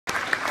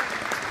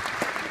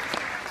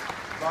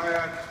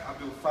Rayad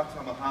Abdul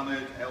Fattah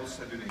Mohammed El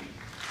Sadouni.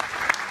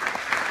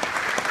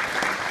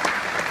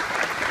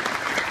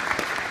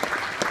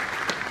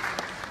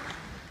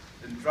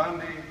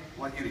 Indrandi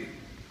Lahiri.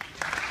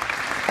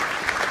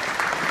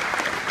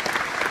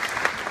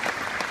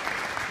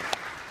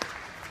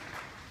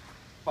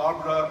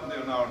 Barbara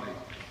Leonardi.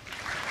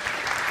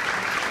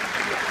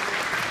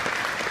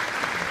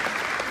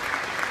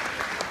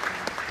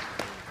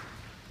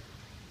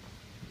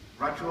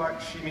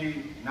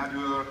 Rajulakshmi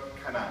Nadur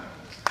Khanna.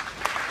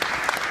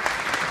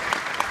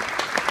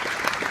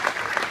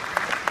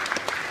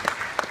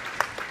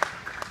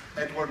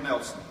 Edward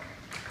Nelson.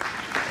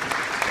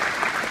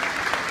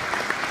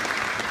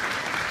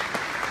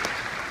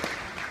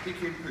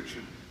 P.K.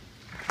 Puchin.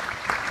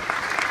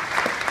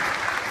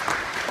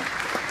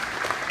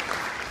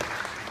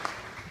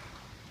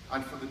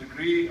 And for the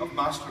degree of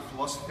Master of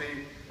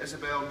Philosophy,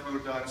 Isabel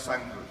Bourdan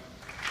Sangur.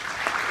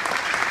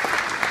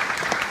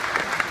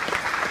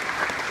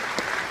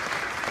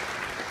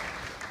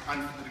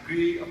 And for the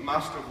degree of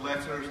Master of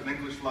Letters in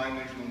English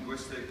Language and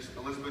Linguistics,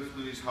 Elizabeth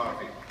Louise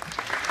Harvey.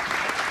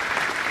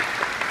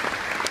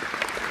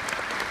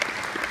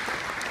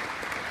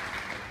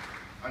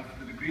 And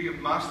for the degree of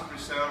Master of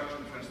Research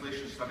and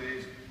Translation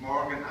Studies,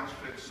 Morgan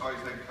Astrid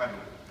Soisig-Kano.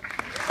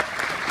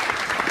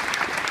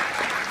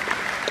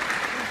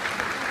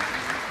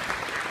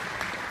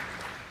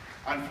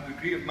 And for the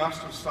degree of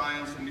Master of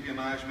Science in Media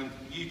Management,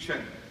 Yi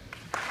Chin.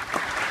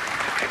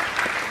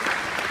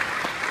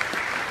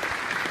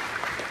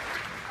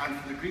 And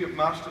for the degree of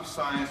Master of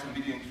Science in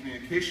Media and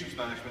Communications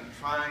Management,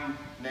 Trang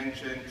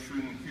Nenchen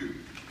Trun Hu.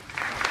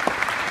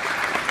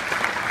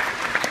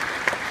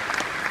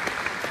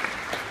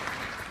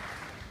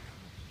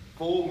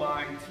 Bo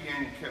Mai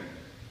Tien Kim.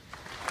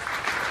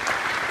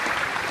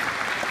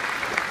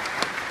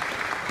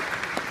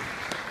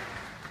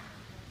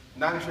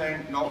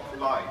 Nanjing Nok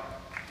Lai.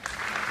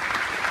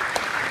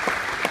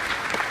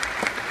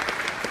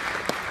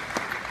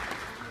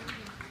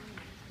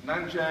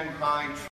 Nanjing Hai